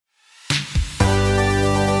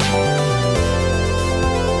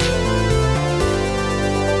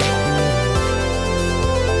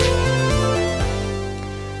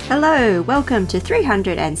Hello, welcome to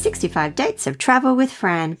 365 Dates of Travel with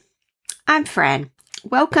Fran. I'm Fran.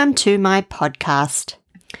 Welcome to my podcast.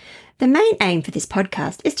 The main aim for this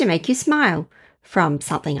podcast is to make you smile from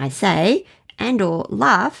something I say and or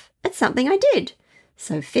laugh at something I did.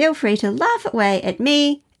 So feel free to laugh away at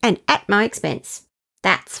me and at my expense.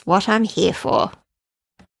 That's what I'm here for.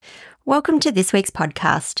 Welcome to this week's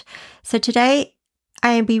podcast. So today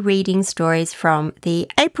I will be reading stories from the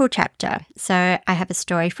April chapter. So I have a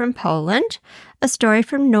story from Poland, a story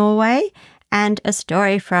from Norway, and a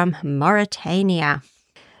story from Mauritania.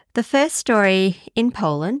 The first story in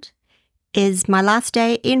Poland is my last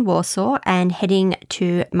day in Warsaw and heading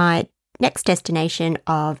to my next destination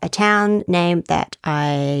of a town name that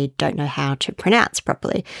I don't know how to pronounce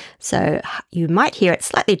properly. So you might hear it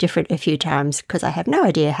slightly different a few times because I have no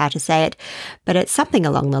idea how to say it, but it's something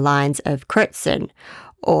along the lines of Krotzen,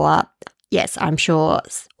 or yes, I'm sure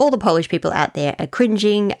all the Polish people out there are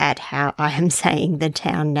cringing at how I am saying the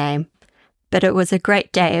town name. But it was a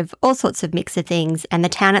great day of all sorts of mix of things, and the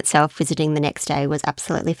town itself visiting the next day was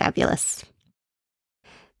absolutely fabulous.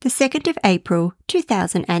 The 2nd of April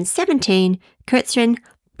 2017, Krotzen,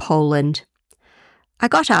 Poland. I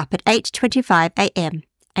got up at 8:25 a.m.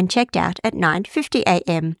 and checked out at 9:50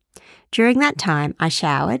 a.m. During that time, I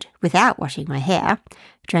showered without washing my hair,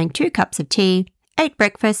 drank 2 cups of tea, ate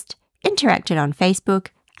breakfast, interacted on Facebook,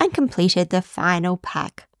 and completed the final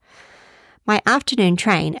pack. My afternoon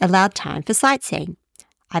train allowed time for sightseeing.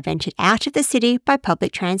 I ventured out of the city by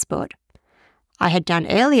public transport. I had done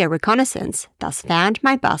earlier reconnaissance, thus found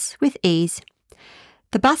my bus with ease.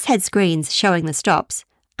 The bus had screens showing the stops,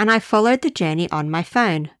 and I followed the journey on my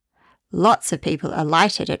phone. Lots of people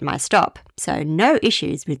alighted at my stop, so no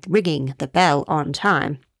issues with ringing the bell on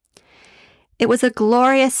time. It was a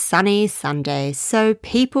glorious sunny Sunday, so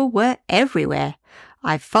people were everywhere.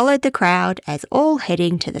 I followed the crowd as all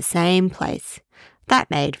heading to the same place. That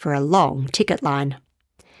made for a long ticket line.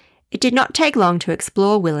 It did not take long to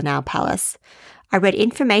explore Willenau Palace. I read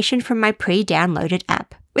information from my pre-downloaded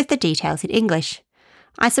app with the details in English.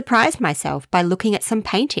 I surprised myself by looking at some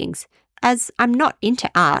paintings, as I'm not into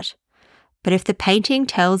art. But if the painting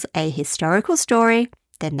tells a historical story,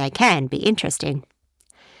 then they can be interesting.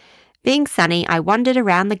 Being sunny, I wandered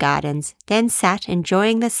around the gardens, then sat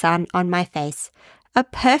enjoying the sun on my face. A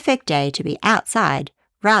perfect day to be outside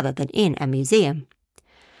rather than in a museum.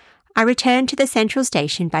 I returned to the central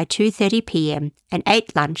station by 2:30 p.m. and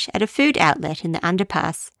ate lunch at a food outlet in the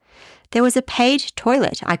underpass. There was a paid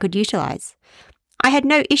toilet I could utilise. I had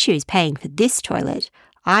no issues paying for this toilet.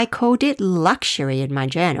 I called it luxury in my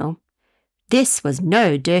journal. This was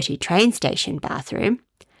no dirty train station bathroom.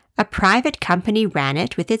 A private company ran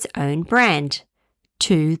it with its own brand.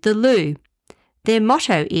 To the loo. Their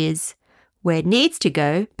motto is, "Where needs to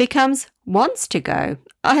go becomes wants to go."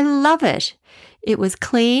 I love it. It was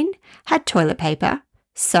clean, had toilet paper,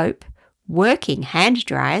 soap, working hand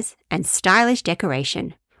dryers, and stylish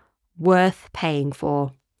decoration. Worth paying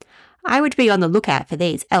for. I would be on the lookout for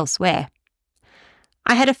these elsewhere.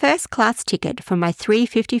 I had a first-class ticket for my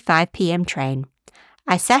 3:55 p.m. train.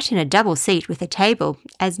 I sat in a double seat with a table,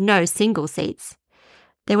 as no single seats.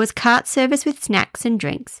 There was cart service with snacks and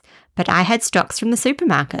drinks, but I had stocks from the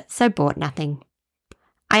supermarket, so bought nothing.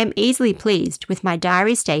 I am easily pleased with my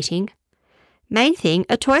diary stating, main thing,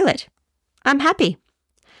 a toilet. I'm happy.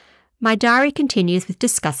 My diary continues with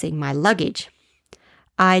discussing my luggage.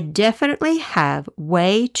 I definitely have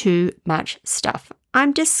way too much stuff.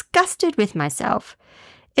 I'm disgusted with myself.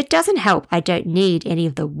 It doesn't help I don't need any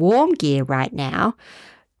of the warm gear right now,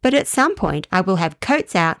 but at some point I will have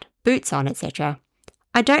coats out, boots on, etc.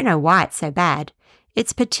 I don't know why it's so bad.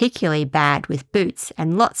 It's particularly bad with boots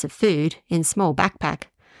and lots of food in small backpack.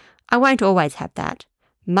 I won't always have that.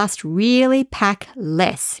 Must really pack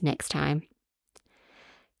less next time.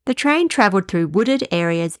 The train travelled through wooded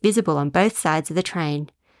areas visible on both sides of the train.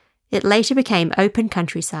 It later became open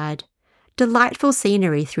countryside. Delightful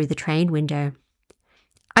scenery through the train window.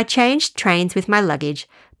 I changed trains with my luggage,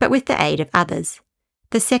 but with the aid of others.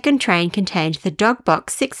 The second train contained the dog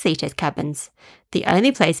box 6-seater cabins. The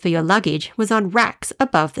only place for your luggage was on racks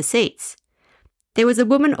above the seats. There was a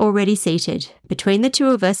woman already seated. Between the two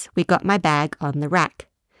of us, we got my bag on the rack.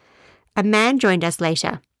 A man joined us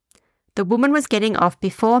later. The woman was getting off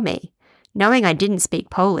before me. Knowing I didn't speak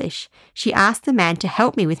Polish, she asked the man to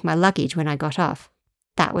help me with my luggage when I got off.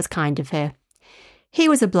 That was kind of her. He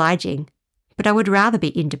was obliging, but I would rather be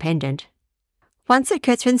independent. Once at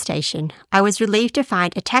Krotzen station, I was relieved to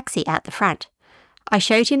find a taxi out the front. I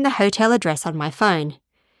showed him the hotel address on my phone.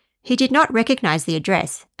 He did not recognise the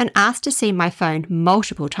address and asked to see my phone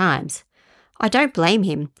multiple times. I don't blame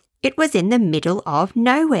him. It was in the middle of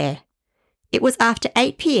nowhere. It was after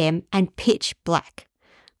 8 p.m. and pitch black.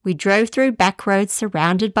 We drove through back roads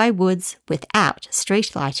surrounded by woods without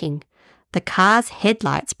street lighting, the car's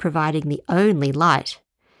headlights providing the only light.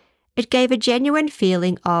 It gave a genuine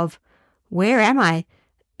feeling of, where am I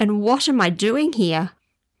and what am I doing here?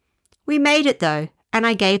 We made it though, and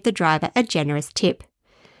I gave the driver a generous tip.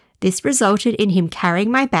 This resulted in him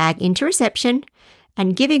carrying my bag into reception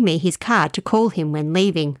and giving me his card to call him when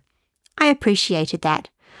leaving. I appreciated that.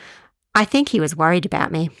 I think he was worried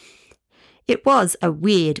about me. It was a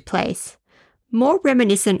weird place, more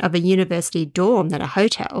reminiscent of a university dorm than a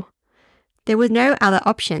hotel. There were no other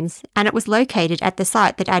options, and it was located at the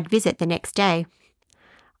site that I'd visit the next day.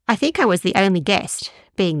 I think I was the only guest,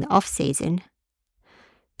 being the off-season.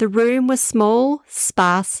 The room was small,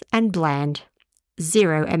 sparse, and bland.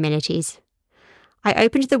 0 amenities. I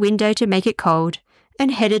opened the window to make it cold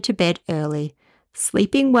and headed to bed early,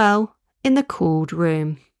 sleeping well in the cooled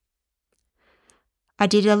room. I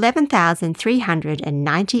did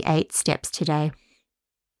 11,398 steps today.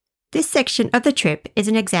 This section of the trip is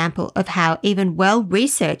an example of how even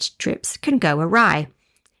well-researched trips can go awry.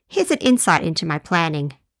 Here's an insight into my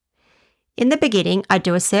planning. In the beginning, I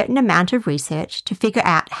do a certain amount of research to figure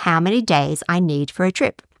out how many days I need for a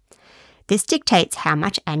trip. This dictates how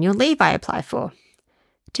much annual leave I apply for.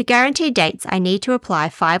 To guarantee dates, I need to apply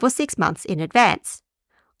 5 or 6 months in advance.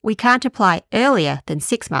 We can't apply earlier than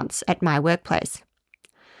 6 months at my workplace.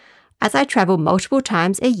 As I travel multiple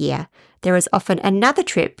times a year, there is often another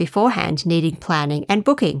trip beforehand needing planning and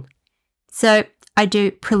booking. So I do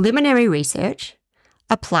preliminary research,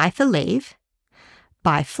 apply for leave,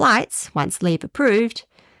 buy flights once leave approved,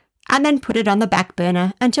 and then put it on the back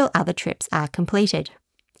burner until other trips are completed.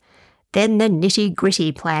 Then the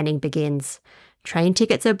nitty-gritty planning begins. Train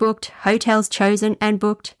tickets are booked, hotels chosen and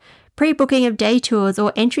booked, pre-booking of day tours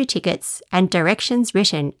or entry tickets, and directions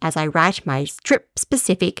written as I write my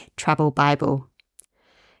trip-specific travel Bible.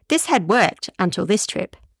 This had worked until this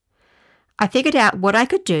trip. I figured out what I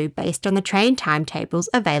could do based on the train timetables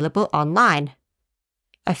available online.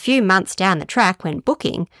 A few months down the track when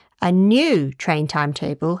booking, a new train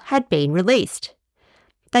timetable had been released.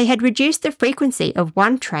 They had reduced the frequency of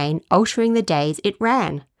one train, altering the days it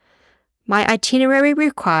ran. My itinerary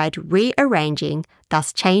required rearranging,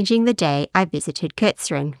 thus changing the day I visited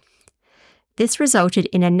Kurtzeren. This resulted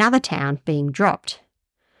in another town being dropped.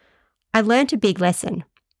 I learnt a big lesson.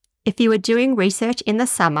 If you are doing research in the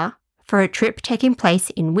summer for a trip taking place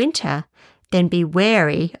in winter, then be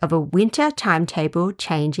wary of a winter timetable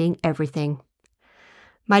changing everything.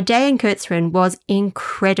 My day in Kurtzeren was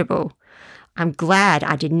incredible. I'm glad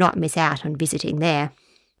I did not miss out on visiting there.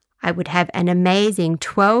 I would have an amazing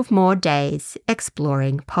 12 more days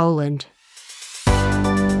exploring Poland.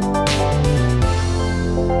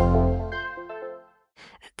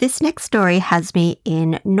 This next story has me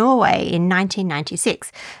in Norway in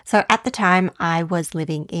 1996. So at the time I was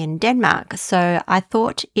living in Denmark. So I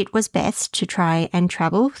thought it was best to try and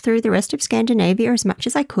travel through the rest of Scandinavia as much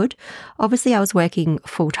as I could. Obviously I was working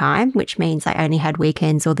full time, which means I only had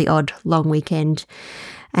weekends or the odd long weekend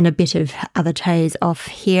and a bit of other days off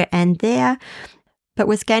here and there. But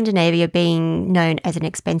with Scandinavia being known as an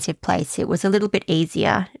expensive place, it was a little bit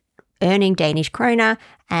easier earning Danish kroner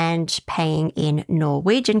and paying in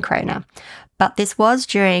Norwegian kroner. But this was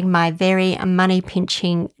during my very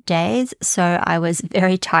money-pinching days, so I was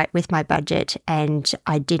very tight with my budget and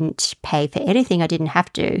I didn't pay for anything I didn't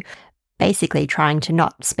have to, basically trying to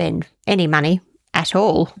not spend any money at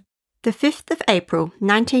all. The 5th of April,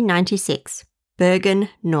 1996, Bergen,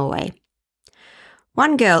 Norway.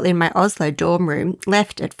 One girl in my Oslo dorm room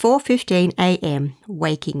left at 4:15 a.m.,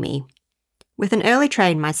 waking me. With an early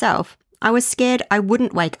train myself, I was scared I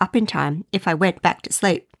wouldn't wake up in time if I went back to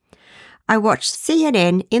sleep. I watched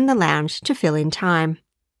CNN in the lounge to fill in time.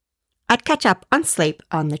 I'd catch up on sleep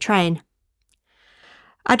on the train.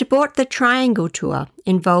 I'd bought the Triangle Tour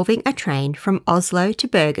involving a train from Oslo to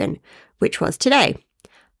Bergen, which was today,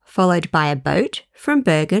 followed by a boat from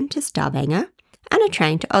Bergen to Stavanger and a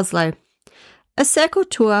train to Oslo. A circle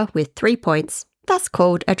tour with 3 points, thus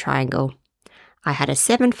called a triangle. I had a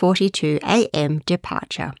 7:42 a.m.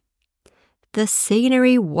 departure. The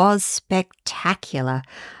scenery was spectacular.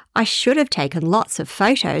 I should have taken lots of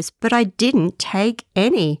photos, but I didn't take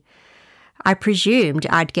any. I presumed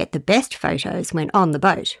I'd get the best photos when on the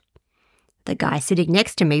boat. The guy sitting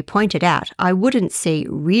next to me pointed out I wouldn't see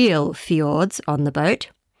real fjords on the boat.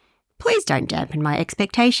 Please don't dampen my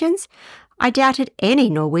expectations. I doubted any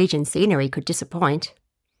Norwegian scenery could disappoint.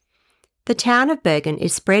 The town of Bergen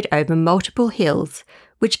is spread over multiple hills,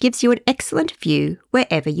 which gives you an excellent view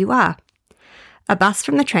wherever you are. A bus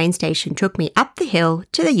from the train station took me up the hill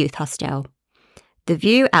to the youth hostel. The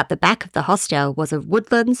view out the back of the hostel was of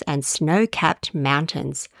woodlands and snow-capped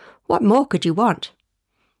mountains. What more could you want?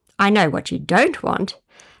 I know what you don't want.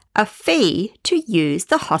 A fee to use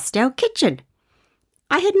the hostel kitchen.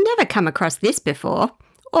 I had never come across this before,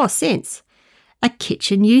 or since. A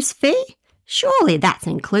kitchen use fee? Surely that's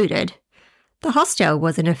included. The hostel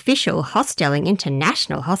was an official Hostelling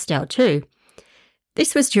International hostel too.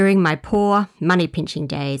 This was during my poor, money-pinching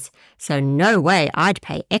days, so no way I'd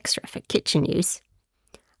pay extra for kitchen use.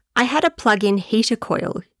 I had a plug-in heater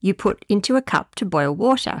coil you put into a cup to boil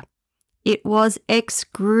water. It was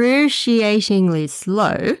excruciatingly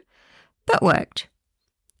slow, but worked.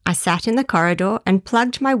 I sat in the corridor and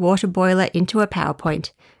plugged my water boiler into a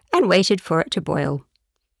PowerPoint and waited for it to boil.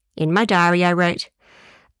 In my diary I wrote,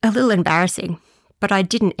 "A little embarrassing, but I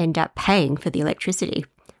didn't end up paying for the electricity.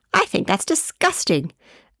 I think that's disgusting.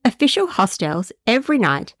 Official hostels every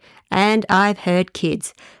night, and I've heard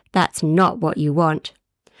kids, that's not what you want."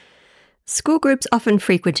 School groups often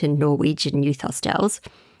frequented Norwegian youth hostels.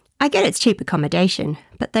 I get it's cheap accommodation,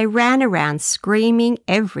 but they ran around screaming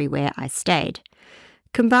everywhere I stayed.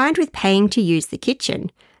 Combined with paying to use the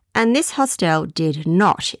kitchen, and this hostel did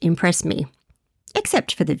not impress me,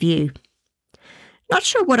 except for the view. Not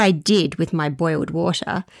sure what I did with my boiled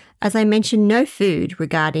water, as I mentioned no food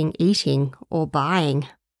regarding eating or buying.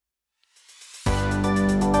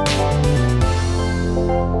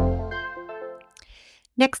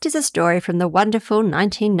 Next is a story from the wonderful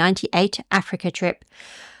 1998 Africa trip.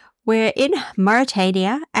 We're in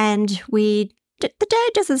Mauritania and the day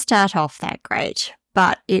doesn't start off that great,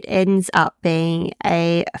 but it ends up being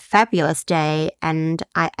a fabulous day and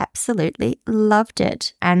I absolutely loved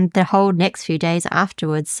it, and the whole next few days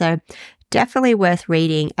afterwards, so definitely worth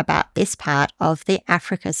reading about this part of the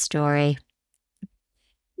Africa story.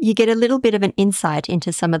 You get a little bit of an insight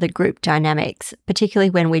into some of the group dynamics,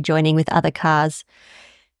 particularly when we're joining with other cars.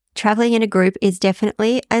 Travelling in a group is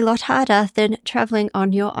definitely a lot harder than travelling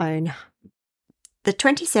on your own. The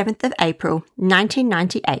 27th of April,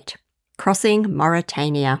 1998, crossing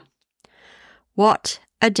Mauritania. What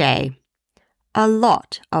a day. A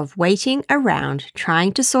lot of waiting around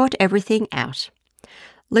trying to sort everything out.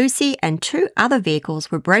 Lucy and 2 other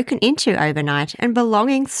vehicles were broken into overnight and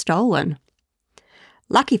belongings stolen.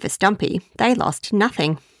 Lucky for Stumpy, they lost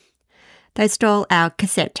nothing. They stole our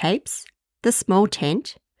cassette tapes, the small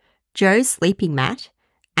tent, Joe's sleeping mat,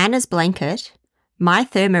 Anna's blanket, my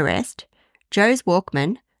thermarest, Joe's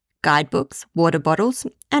Walkman, guidebooks, water bottles,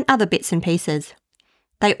 and other bits and pieces.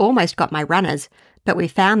 They almost got my runners, but we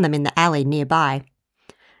found them in the alley nearby.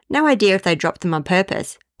 No idea if they dropped them on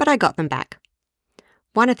purpose, but I got them back.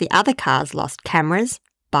 One of the other cars lost cameras,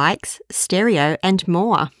 bikes, stereo, and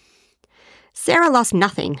more. Sarah lost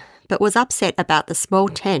nothing, but was upset about the small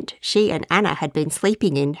tent she and Anna had been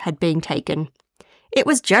sleeping in had been taken. It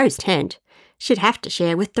was Joe's tent. She'd have to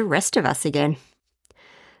share with the rest of us again.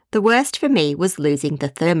 The worst for me was losing the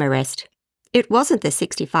thermarest. It wasn't the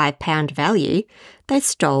 £65 value. They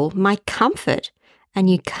stole my comfort, and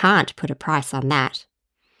you can't put a price on that.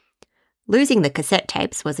 Losing the cassette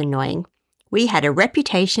tapes was annoying. We had a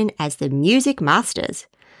reputation as the music masters,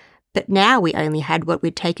 but now we only had what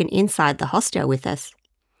we'd taken inside the hostel with us.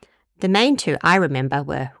 The main 2 I remember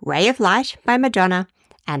were Ray of Light by Madonna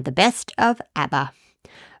and the best of ABBA.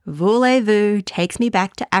 Voulez-vous takes me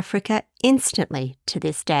back to Africa instantly to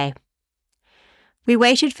this day. We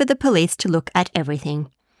waited for the police to look at everything,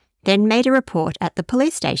 then made a report at the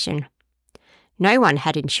police station. No one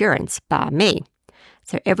had insurance bar me,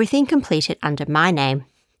 so everything completed under my name.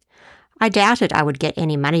 I doubted I would get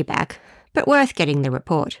any money back, but worth getting the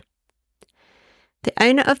report. The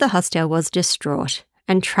owner of the hostel was distraught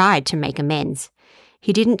and tried to make amends.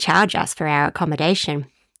 He didn't charge us for our accommodation.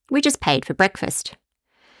 We just paid for breakfast.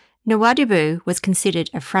 Nouadhibou was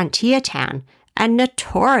considered a frontier town and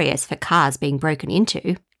notorious for cars being broken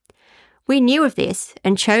into. We knew of this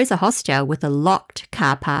and chose a hostel with a locked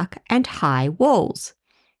car park and high walls.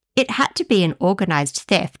 It had to be an organised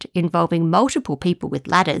theft involving multiple people with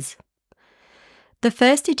ladders. The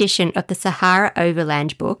first edition of the Sahara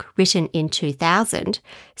Overland book, written in 2000,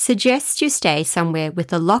 suggests you stay somewhere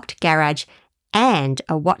with a locked garage and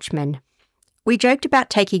a watchman. We joked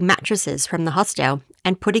about taking mattresses from the hostel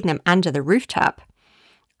and putting them under the rooftop.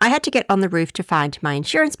 I had to get on the roof to find my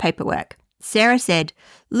insurance paperwork. Sarah said,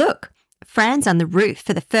 "Look, Fran's on the roof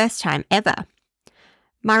for the first time ever."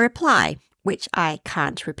 My reply, which I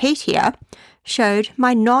can't repeat here, showed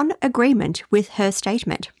my non-agreement with her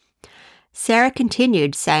statement. Sarah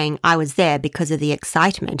continued saying I was there because of the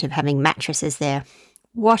excitement of having mattresses there.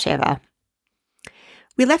 Whatever.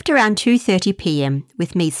 We left around 2:30 p.m.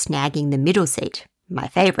 with me snagging the middle seat, my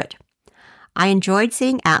favourite. I enjoyed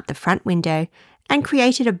seeing out the front window and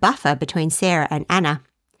created a buffer between Sarah and Anna,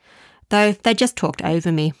 though they just talked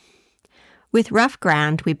over me. With rough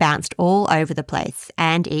ground, we bounced all over the place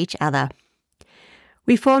and each other.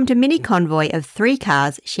 We formed a mini convoy of 3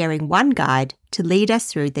 cars sharing one guide to lead us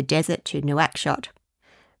through the desert to Nouakchott.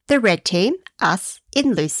 The red team, us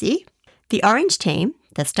in Lucy, the orange team,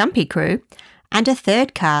 the Stumpy crew, and a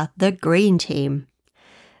third car, the green team.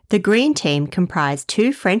 The green team comprised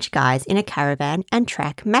 2 French guys in a caravan and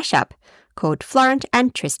track mashup called Florent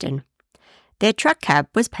and Tristan. Their truck cab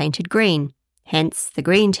was painted green, hence the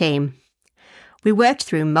green team. We worked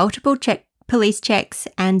through multiple police checks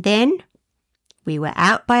and then we were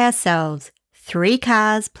out by ourselves, 3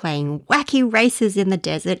 cars playing wacky races in the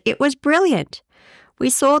desert. It was brilliant. We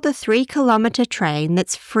saw the 3-kilometre train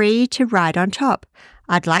that's free to ride on top.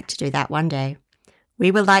 I'd like to do that one day. We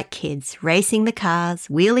were like kids, racing the cars,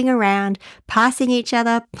 wheeling around, passing each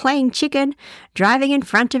other, playing chicken, driving in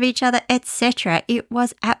front of each other, etc. It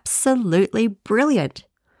was absolutely brilliant.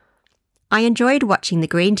 I enjoyed watching the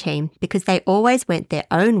green team because they always went their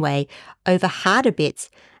own way over harder bits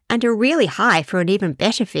and are really high for an even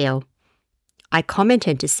better feel. I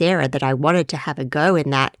commented to Sarah that I wanted to have a go in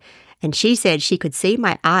that, and she said she could see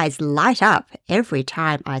my eyes light up every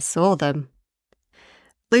time I saw them.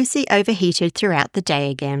 Lucy overheated throughout the day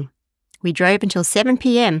again. We drove until 7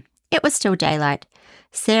 p.m. It was still daylight.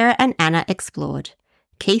 Sarah and Anna explored.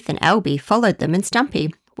 Keith and Albie followed them in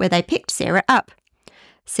Stumpy, where they picked Sarah up.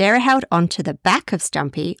 Sarah held onto the back of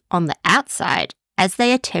Stumpy on the outside as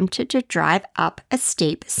they attempted to drive up a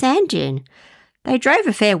steep sand dune. They drove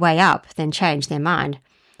a fair way up, then changed their mind.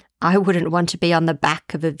 I wouldn't want to be on the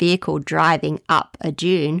back of a vehicle driving up a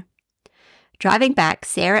dune. Driving back,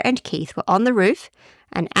 Sarah and Keith were on the roof,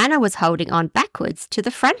 and Anna was holding on backwards to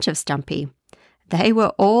the front of Stumpy. They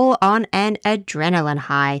were all on an adrenaline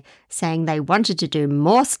high, saying they wanted to do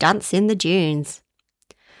more stunts in the dunes.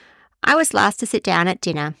 I was last to sit down at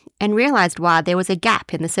dinner and realised why there was a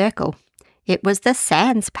gap in the circle. It was the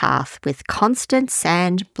sands path with constant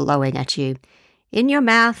sand blowing at you. In your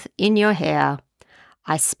mouth, in your hair.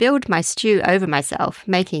 I spilled my stew over myself,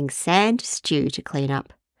 making sand stew to clean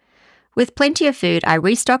up. With plenty of food, I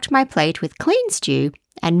restocked my plate with clean stew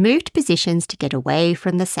and moved positions to get away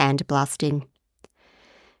from the sand blasting.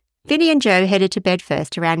 Vinny and Joe headed to bed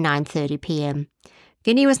first around 9:30 p.m.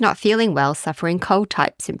 Vinny was not feeling well, suffering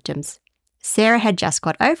cold-type symptoms. Sarah had just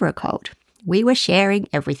got over a cold. We were sharing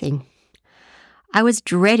everything. I was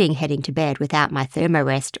dreading heading to bed without my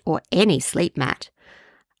thermorest or any sleep mat.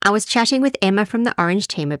 I was chatting with Emma from the Orange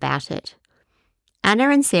team about it. Anna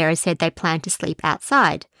and Sarah said they planned to sleep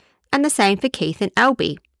outside, and the same for Keith and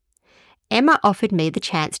Albie. Emma offered me the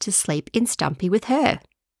chance to sleep in Stumpy with her.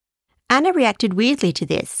 Anna reacted weirdly to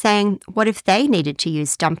this, saying what if they needed to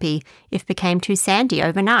use Stumpy if it became too sandy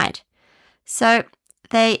overnight? So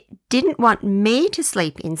they didn't want me to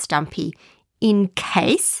sleep in Stumpy in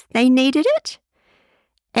case they needed it?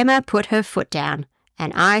 Emma put her foot down,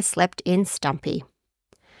 and I slept in Stumpy.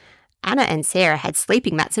 Anna and Sarah had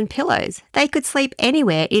sleeping mats and pillows. They could sleep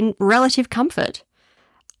anywhere in relative comfort.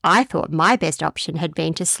 I thought my best option had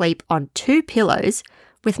been to sleep on 2 pillows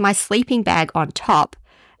with my sleeping bag on top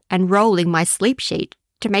and rolling my sleep sheet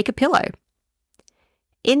to make a pillow.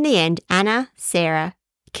 In the end, Anna, Sarah,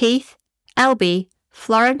 Keith, Albie,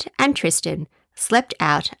 Florent and Tristan slept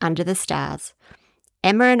out under the stars.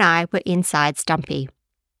 Emma and I were inside Stumpy.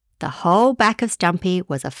 The whole back of Stumpy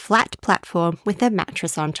was a flat platform with a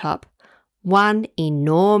mattress on top. One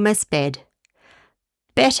enormous bed.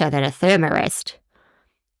 Better than a thermorest.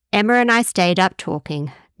 Emma and I stayed up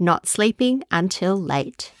talking, not sleeping until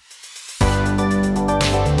late.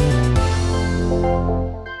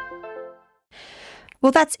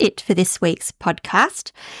 Well, that's it for this week's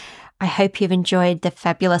podcast. I hope you've enjoyed the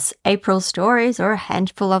fabulous April stories, or a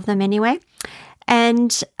handful of them anyway.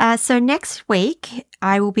 And so next week,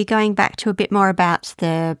 I will be going back to a bit more about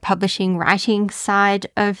the publishing, writing side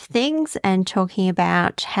of things and talking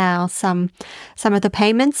about how some of the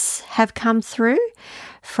payments have come through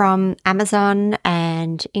from Amazon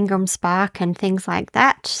and Ingram Spark and things like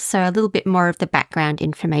that. So a little bit more of the background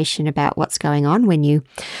information about what's going on when you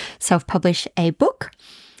self-publish a book.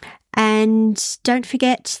 And don't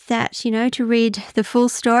forget that, to read the full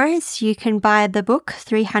stories, you can buy the book,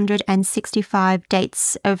 365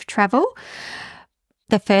 Dates of Travel,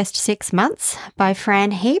 The First 6 Months by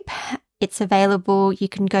Fran Heap. It's available. You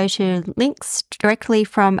can go to links directly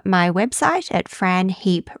from my website at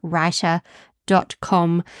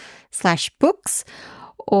franheapwriter.com/books,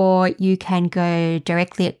 or you can go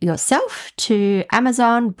directly yourself to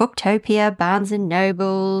Amazon, Booktopia, Barnes &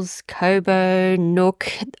 Nobles, Kobo,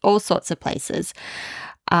 Nook, all sorts of places.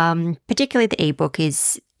 Particularly the ebook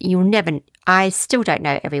I still don't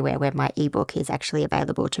know everywhere where my ebook is actually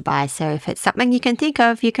available to buy. So if it's something you can think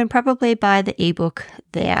of, you can probably buy the ebook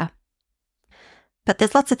there. But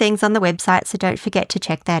there's lots of things on the website, so don't forget to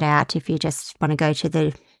check that out if you just want to go to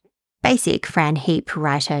the basic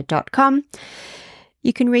franheapwriter.com.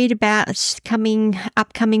 You can read about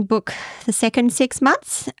upcoming book, The Second 6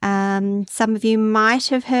 Months. Some of you might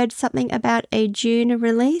have heard something about a June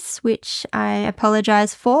release, which I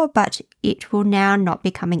apologise for, but it will now not be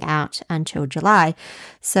coming out until July.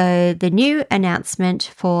 So the new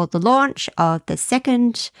announcement for the launch of the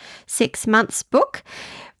second 6 months book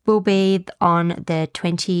will be on the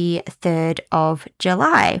 23rd of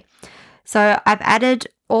July. So I've added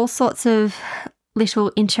all sorts of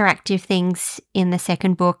little interactive things in the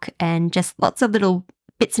second book and just lots of little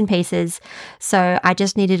bits and pieces. So I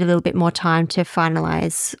just needed a little bit more time to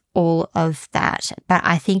finalize all of that. But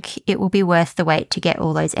I think it will be worth the wait to get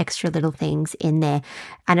all those extra little things in there.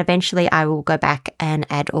 And eventually I will go back and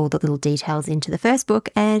add all the little details into the first book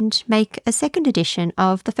and make a second edition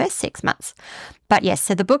of the first 6 months. But yes,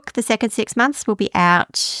 so the book, The Second 6 Months, will be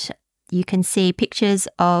out. You can see pictures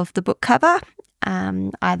of the book cover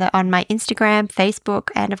either on my Instagram, Facebook,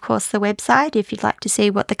 and of course the website if you'd like to see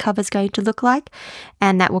what the cover's going to look like.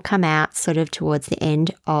 And that will come out sort of towards the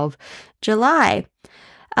end of July.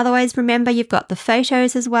 Otherwise, remember you've got the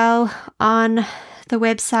photos as well on the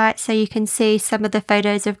website, so you can see some of the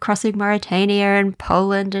photos of crossing Mauritania and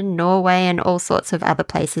Poland and Norway and all sorts of other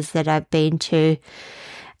places that I've been to.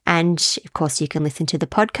 And of course, you can listen to the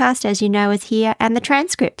podcast, as you know, is here, and the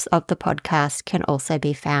transcripts of the podcast can also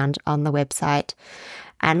be found on the website.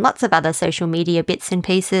 And lots of other social media bits and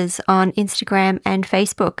pieces on Instagram and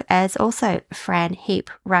Facebook as also Fran Heap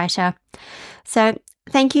Writer. So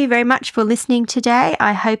thank you very much for listening today.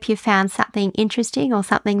 I hope you found something interesting or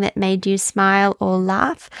something that made you smile or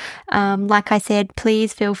laugh. Like I said,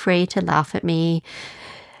 please feel free to laugh at me.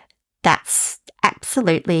 That's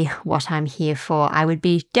absolutely what I'm here for. I would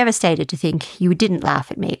be devastated to think you didn't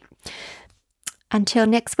laugh at me. Until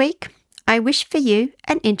next week, I wish for you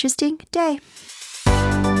an interesting day.